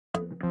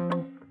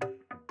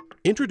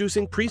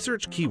Introducing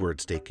Presearch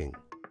Keyword Staking.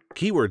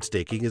 Keyword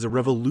staking is a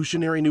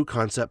revolutionary new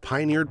concept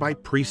pioneered by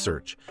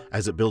Presearch,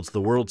 as it builds the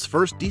world's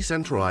first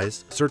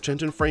decentralized search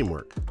engine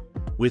framework.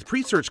 With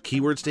Presearch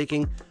Keyword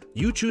Staking,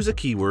 you choose a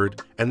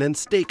keyword and then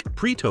stake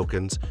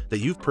pre-tokens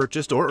that you've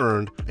purchased or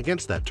earned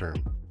against that term.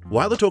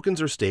 While the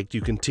tokens are staked, you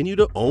continue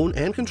to own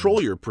and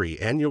control your pre,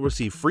 and you'll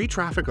receive free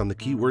traffic on the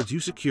keywords you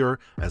secure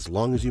as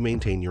long as you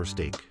maintain your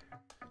stake.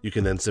 You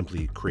can then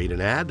simply create an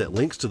ad that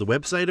links to the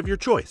website of your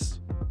choice.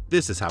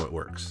 This is how it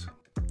works.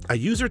 A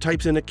user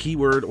types in a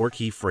keyword or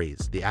key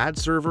phrase. The ad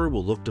server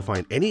will look to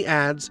find any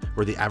ads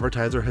where the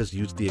advertiser has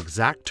used the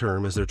exact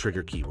term as their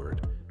trigger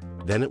keyword.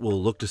 Then it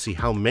will look to see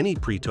how many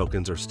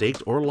pre-tokens are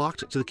staked or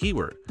locked to the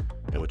keyword,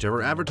 and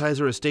whichever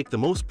advertiser has staked the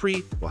most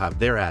pre will have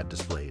their ad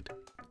displayed.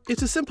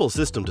 It's a simple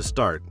system to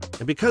start,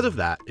 and because of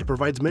that, it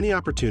provides many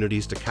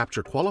opportunities to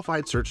capture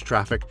qualified search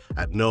traffic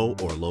at no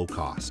or low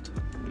cost.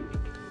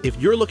 If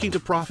you're looking to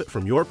profit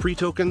from your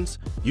pre-tokens,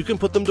 you can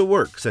put them to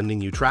work, sending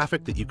you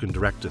traffic that you can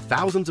direct to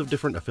thousands of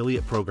different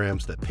affiliate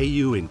programs that pay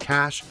you in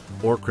cash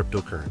or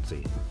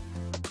cryptocurrency.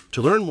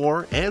 To learn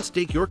more and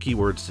stake your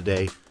keywords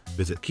today,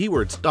 visit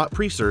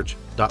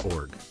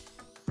keywords.presearch.org.